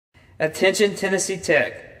Attention Tennessee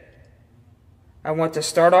Tech. I want to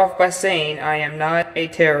start off by saying I am not a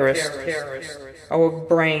terrorist. I will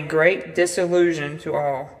bring great disillusion to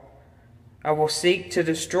all. I will seek to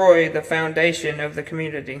destroy the foundation of the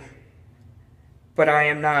community. But I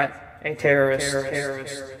am not a terrorist.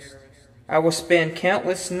 I will spend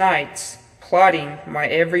countless nights plotting my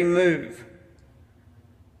every move.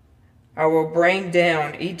 I will bring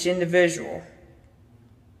down each individual.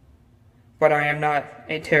 But I am not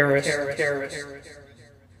a terrorist.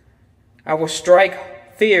 I will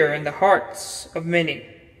strike fear in the hearts of many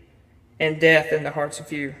and death in the hearts of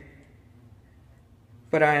few.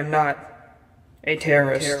 But I am not a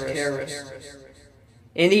terrorist.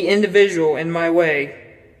 Any individual in my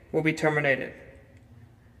way will be terminated.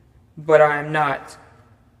 But I am not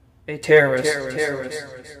a terrorist.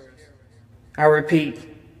 I repeat.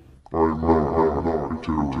 I am not a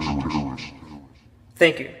terrorist.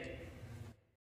 Thank you.